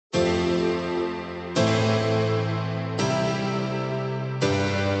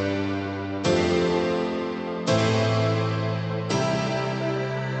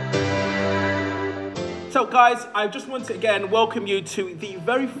So guys, I just want to again welcome you to the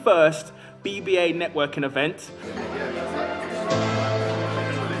very first BBA networking event.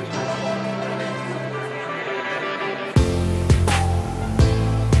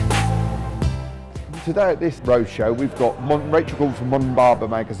 Today at this roadshow we've got Rachel Gould from Modern Barber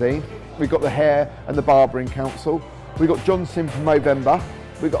magazine, we've got the Hair and the Barbering Council, we've got John Sim from Movember,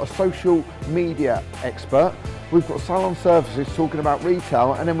 we've got a social media expert, we've got Salon Services talking about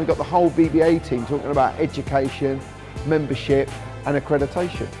retail, and then we've got the whole BBA team talking about education, membership and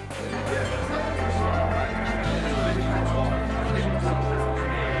accreditation.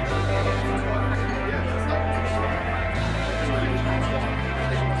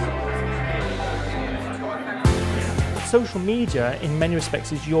 Social media in many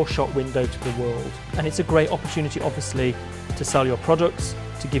respects is your shop window to the world, and it's a great opportunity obviously to sell your products,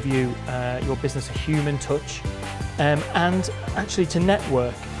 to give you your business a human touch, and actually to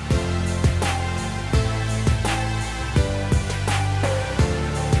network.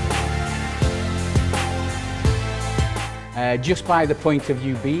 Just by the point of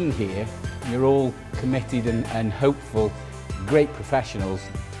you being here, you're all committed and hopeful, great professionals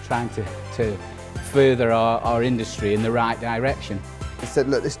trying to further our industry in the right direction. They said,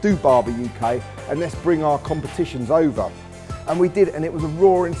 look, let's do Barber UK and let's bring our competitions over. And we did, and it was a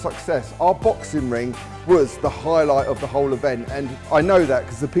roaring success. Our boxing ring was the highlight of the whole event, and I know that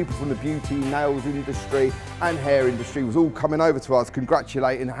because the people from the beauty, nails industry and hair industry was all coming over to us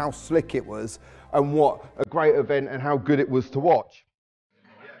congratulating how slick it was and what a great event and how good it was to watch.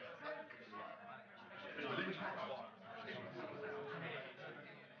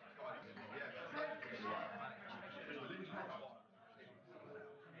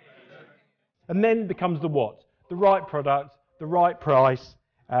 And then becomes the what? The right product, the right price,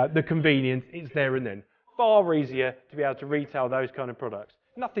 the convenience, it's there and then. Far easier to be able to retail those kind of products.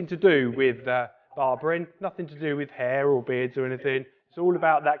 Nothing to do with barbering, nothing to do with hair or beards or anything. It's all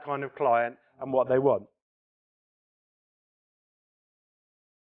about that kind of client and what they want.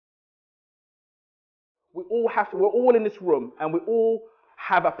 We're all in this room and we all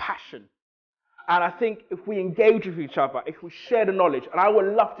have a passion. And I think if we engage with each other, if we share the knowledge, and I would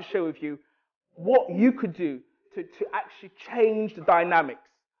love to share with you what you could do to actually change the dynamics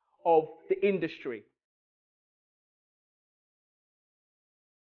of the industry.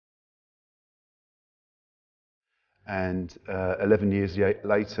 And 11 years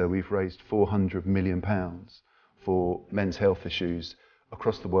later, we've raised £400 million for men's health issues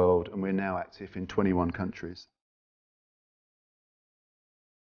across the world, and we're now active in 21 countries.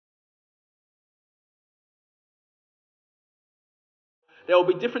 There will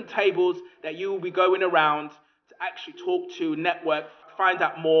be different tables that you will be going around to actually talk to, network, find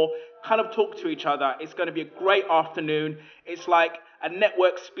out more, kind of talk to each other. It's going to be a great afternoon. It's like a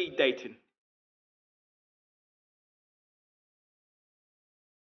network speed dating.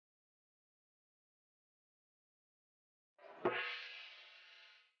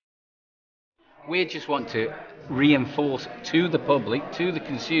 We just want to reinforce to the public, to the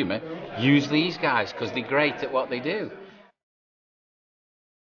consumer, use these guys because they're great at what they do.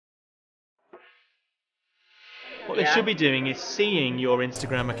 What they should be doing is seeing your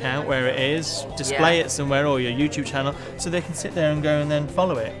Instagram account, where it is, display it somewhere, or your YouTube channel, so they can sit there and go and then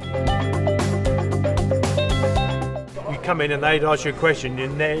follow it. You come in and they'd ask you a question,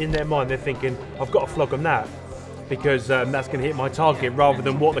 and in their mind they're thinking, I've got to flog them that, because that's going to hit my target, rather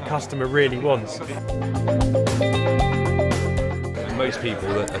than what the customer really wants. Most people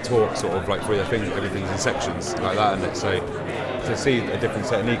that talk sort of like through their fingers, everything's in sections like that, and so to see a different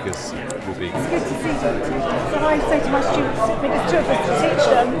technique will be. It's good to see them. So I say to my students, because two of us teach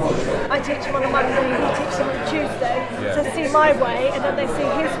them, I teach them on a Monday, he teaches them on a Tuesday, so see my way and then they see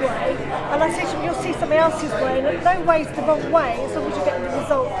his way, and I say to them, you'll see somebody else's way, and no way's the wrong way, as long as you get the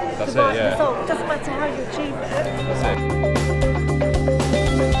result, That's the right it, yeah. result. It doesn't matter how you achieve it. That's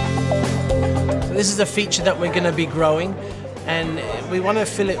it. So this is a feature that we're going to be growing, and we want to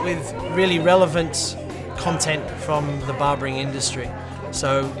fill it with really relevant content from the barbering industry.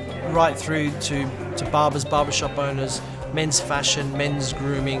 So right through to barbers, barbershop owners, men's fashion, men's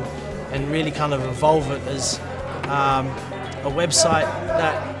grooming, and really kind of evolve it as a website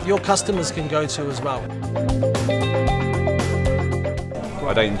that your customers can go to as well.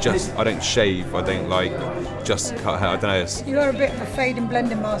 I don't shave, I don't like just cut hair, I don't know. You're a bit of a fade and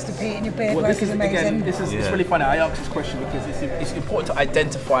blending master, Pete, and your beard work is amazing. Again, this is it's really funny. I asked this question because it's important to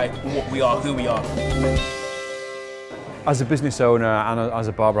identify what we are, who we are. As a business owner and as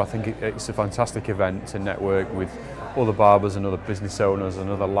a barber, I think it's a fantastic event to network with other barbers and other business owners and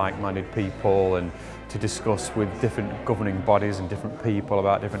other like-minded people, and to discuss with different governing bodies and different people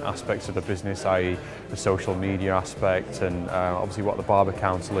about different aspects of the business, i.e. the social media aspect, and obviously what the Barber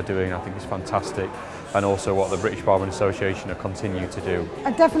Council are doing. I think is fantastic, and also what the British Barbering Association are continue to do.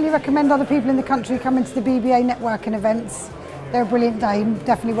 I definitely recommend other people in the country coming to the BBA networking events. They're a brilliant day,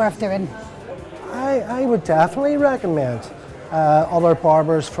 definitely worth doing. I would definitely recommend other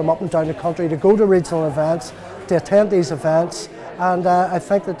barbers from up and down the country to go to regional events, to attend these events, and I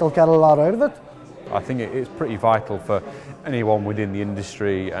think that they'll get a lot out of it. I think it's pretty vital for anyone within the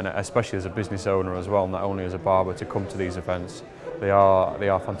industry, and especially as a business owner as well, not only as a barber, to come to these events. They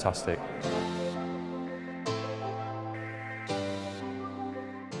are fantastic.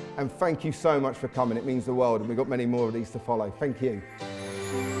 And thank you so much for coming, it means the world, and we've got many more of these to follow. Thank you.